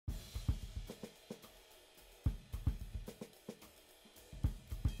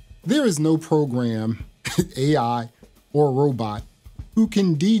There is no program, AI or robot, who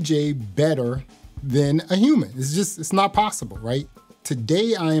can DJ better than a human. It's not possible, right?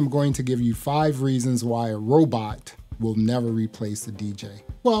 Today, I am going to give you 5 reasons why a robot will never replace a DJ.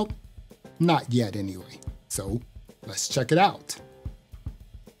 Well, not yet anyway. So let's check it out.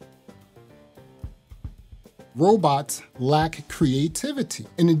 Robots lack creativity.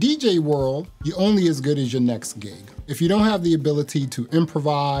 In the DJ world, you're only as good as your next gig. If you don't have the ability to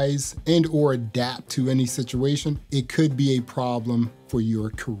improvise and or adapt to any situation, it could be a problem for your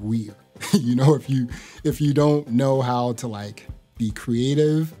career. You know, if you don't know how to like be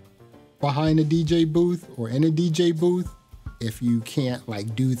creative behind a DJ booth or in a DJ booth, if you can't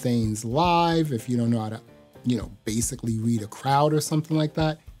like do things live, if you don't know how to, you know, basically read a crowd or something like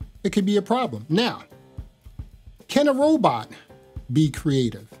that, it could be a problem. Now, can a robot be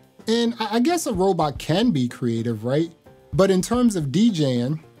creative? And I guess a robot can be creative, right? But in terms of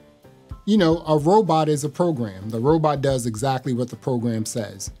DJing, you know, a robot is a program. The robot does exactly what the program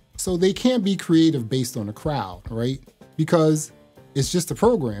says. So they can't be creative based on a crowd, right? Because it's just a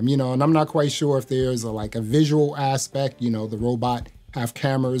program, you know, and I'm not quite sure if there's like a visual aspect, you know, the robot have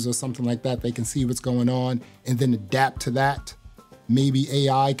cameras or something like that. They can see what's going on and then adapt to that. Maybe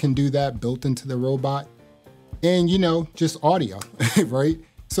AI can do that built into the robot. And, you know, just audio, right?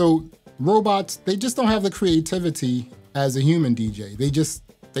 So robots, they just don't have the creativity as a human DJ.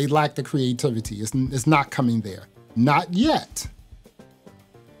 They lack the creativity. It's not coming there. Not yet.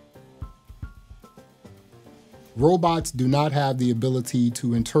 Robots do not have the ability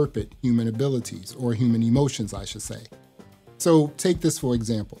to interpret human abilities or human emotions, I should say. So take this for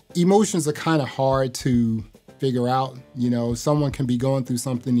example. Emotions are kind of hard to figure out. You know, someone can be going through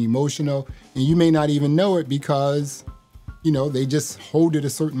something emotional and you may not even know it because, you know, they just hold it a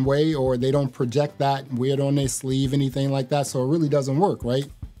certain way or they don't project that, wear it on their sleeve, anything like that. So it really doesn't work, right?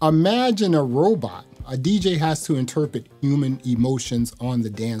 Imagine a robot. A DJ has to interpret human emotions on the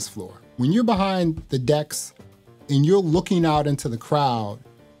dance floor. When you're behind the decks and you're looking out into the crowd,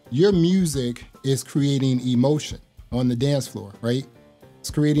 your music is creating emotion on the dance floor, right? It's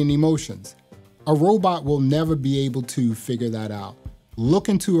creating emotions. A robot will never be able to figure that out. Look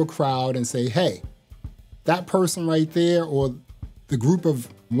into a crowd and say, hey, that person right there or the group of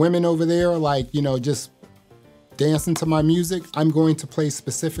women over there, like, you know, just dancing to my music, I'm going to play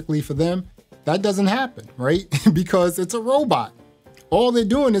specifically for them. That doesn't happen, right? Because it's a robot. All they're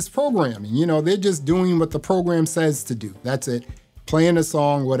doing is programming. You know, they're just doing what the program says to do. That's it. Playing a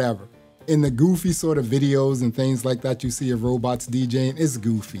song, whatever. In the goofy sort of videos and things like that you see of robots DJing, it's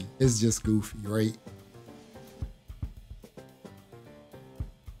goofy. It's just goofy, right?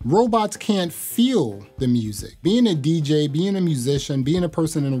 Robots can't feel the music. Being a DJ, being a musician, being a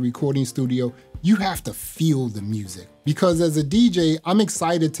person in a recording studio, you have to feel the music. Because as a DJ, I'm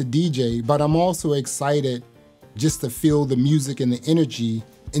excited to DJ, but I'm also excited just to feel the music and the energy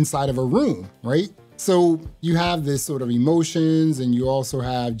inside of a room, right? So you have this sort of emotions and you also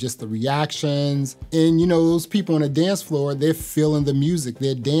have just the reactions. And you know, those people on the dance floor, they're feeling the music,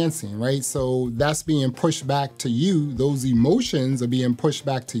 they're dancing, right? So that's being pushed back to you. Those emotions are being pushed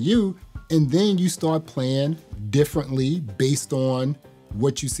back to you. And then you start playing differently based on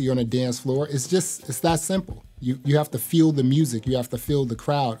what you see on a dance floor. It's that simple. You have to feel the music, you have to feel the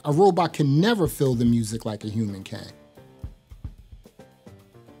crowd. A robot can never feel the music like a human can.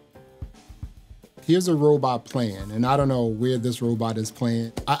 Here's a robot playing, and I don't know where this robot is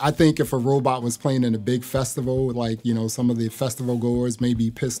playing. I think if a robot was playing in a big festival, like, you know, some of the festival goers may be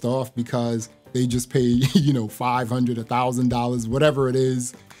pissed off because they just paid, you know, $500, $1,000, whatever it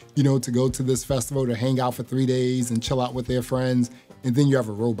is, you know, to go to this festival to hang out for 3 days and chill out with their friends. And then you have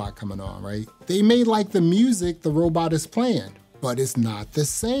a robot coming on, right? They may like the music the robot is playing, but it's not the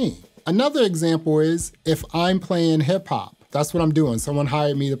same. Another example is if I'm playing hip hop. That's what I'm doing. Someone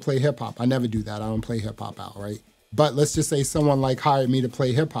hired me to play hip hop. I never do that. I don't play hip hop outright. But let's just say someone like hired me to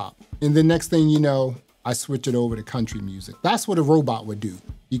play hip hop. And the next thing you know, I switch it over to country music. That's what a robot would do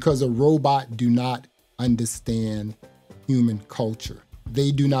because a robot do not understand human culture.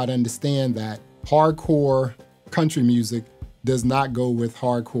 They do not understand that hardcore country music does not go with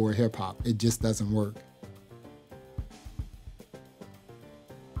hardcore hip hop. It just doesn't work.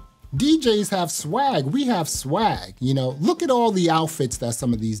 DJs have swag. We have swag. You know, look at all the outfits that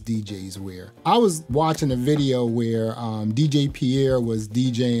some of these DJs wear. I was watching a video where DJ Pierre was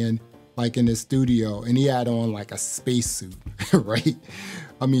DJing like in his studio and he had on like a spacesuit, right?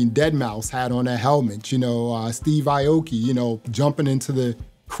 I mean, deadmau5 had on a helmet, you know, Steve Aoki, you know, jumping into the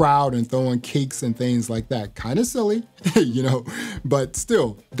crowd and throwing cakes and things like that. Kind of silly, you know, but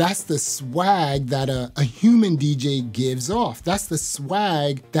still, that's the swag that a human DJ gives off. That's the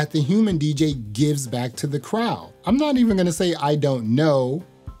swag that the human DJ gives back to the crowd. I'm not even gonna say I don't know,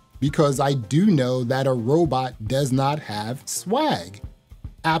 because I do know that a robot does not have swag.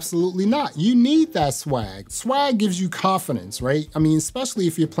 Absolutely not. You need that swag. Swag gives you confidence, right? I mean, especially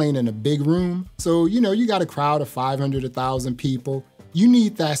if you're playing in a big room. So, you know, you got a crowd of 500, 1,000 people. You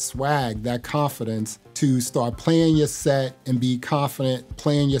need that swag, that confidence to start playing your set and be confident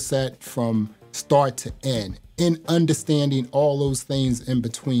playing your set from start to end and understanding all those things in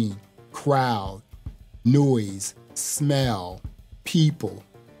between. Crowd, noise, smell, people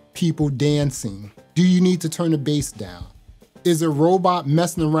dancing. Do you need to turn the bass down? Is a robot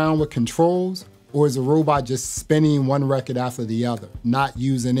messing around with controls, or is a robot just spinning one record after the other, not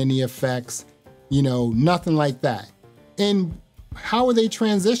using any effects, you know, nothing like that? And how are they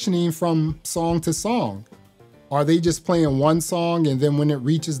transitioning from song to song? Are they just playing one song and then when it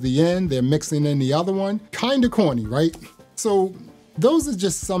reaches the end, they're mixing in the other one? Kinda corny, right? So those are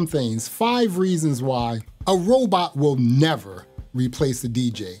just some things, 5 reasons why a robot will never replace a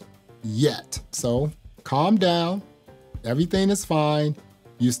DJ, yet. So calm down. Everything is fine.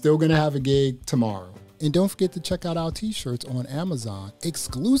 You're still gonna have a gig tomorrow. And don't forget to check out our t-shirts on Amazon,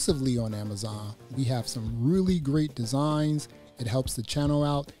 exclusively on Amazon. We have some really great designs. It helps the channel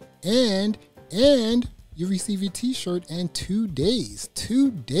out. And you receive your t-shirt in 2 days. 2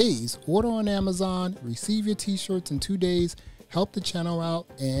 days. Order on Amazon, receive your t-shirts in 2 days, help the channel out,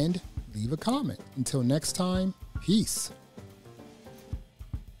 and leave a comment. Until next time, peace.